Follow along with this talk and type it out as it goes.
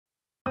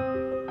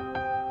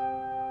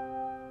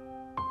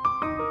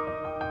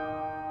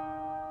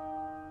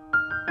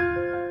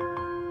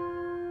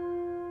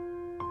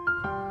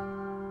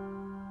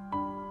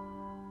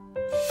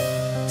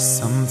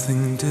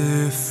something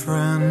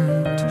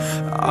different,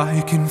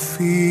 I can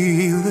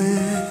feel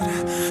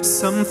it,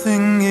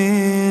 something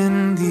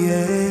in the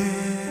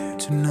air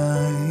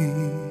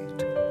tonight.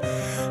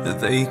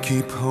 They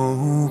keep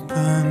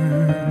hoping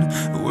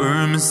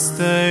we're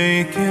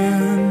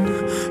mistaken,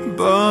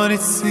 but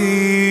it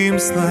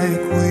seems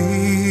like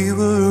we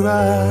were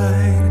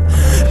right.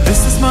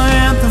 This is my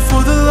anthem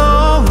for the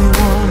lonely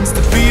ones,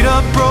 the beat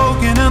up,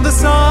 broken and the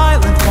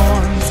silent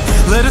ones.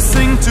 Let us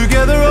sing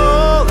together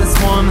all as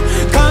one.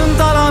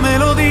 Canta la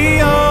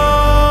melodia.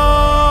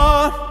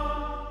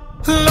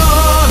 La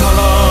la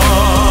la.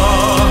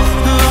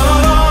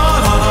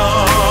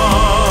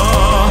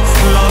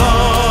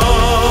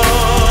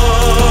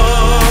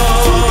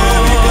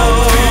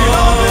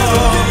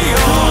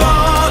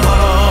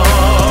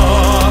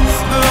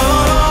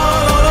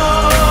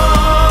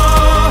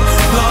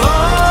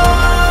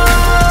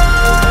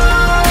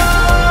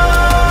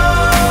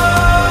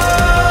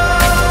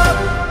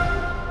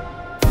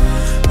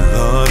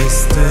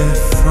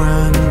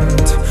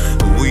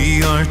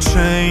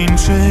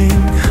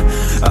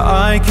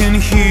 I can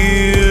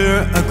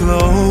hear a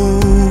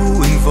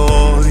glowing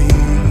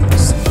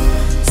voice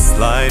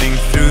sliding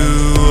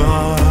through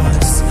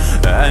us,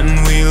 and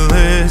we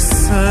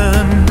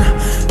listen.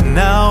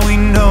 Now we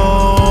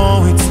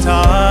know it's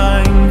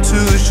time to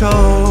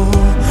show.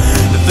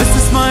 This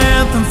is my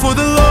anthem for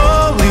the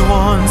lonely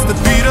ones, the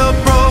beat up,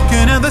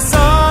 broken and the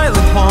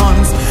silent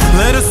ones.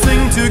 Let us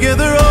sing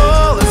together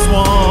all as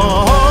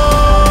one.